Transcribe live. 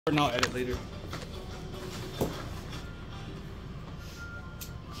Or no, edit later.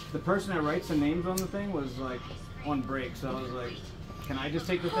 The person that writes the names on the thing was like on break, so I was like, can I just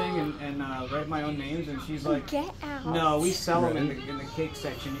take the thing and write my own names? And she's like, get out. no, we sell them in the cake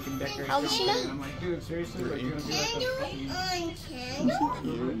section. You can decorate How does she know? And I'm like, dude, seriously? Like, you're gonna do like a fucking...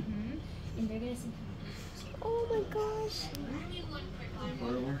 And they're gonna sing. Oh my gosh.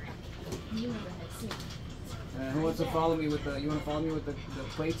 Who wants to follow me with the? You want to follow me with the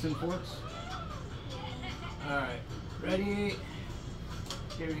plates and forks? All right, ready?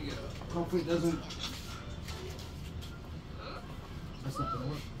 Here we go. Hopefully it doesn't. That's not gonna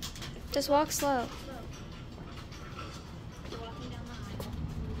work. Just walk slow.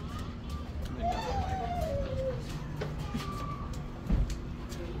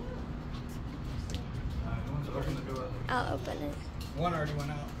 Open the door. I'll open it. One already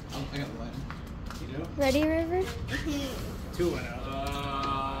went out. I got the light. You do? Ready, River? Two went out.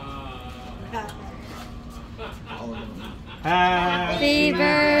 Happy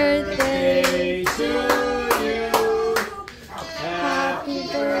birthday to you. Happy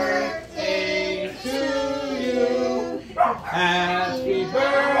birthday to you. Happy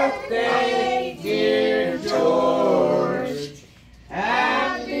birthday, dear George.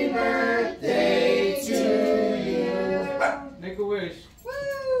 Happy birthday to you. Make a wish.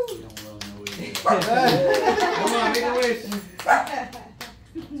 Come on, make a wish.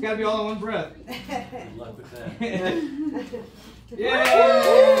 It's gotta be all in one breath. Good luck with that. Yay!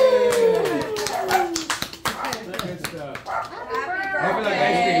 Good stuff. I feel like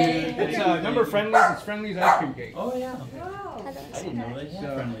ice cream. It's remember Friendly's? It's Friendly's ice cream cake. Oh yeah. I didn't know they had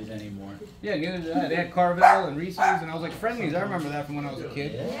So- Friendlies anymore. Yeah, neither did I. They had Carvel and Reese's, and I was like, Friendly's. I remember that from when I was a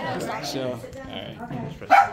kid. Yeah. So, all right.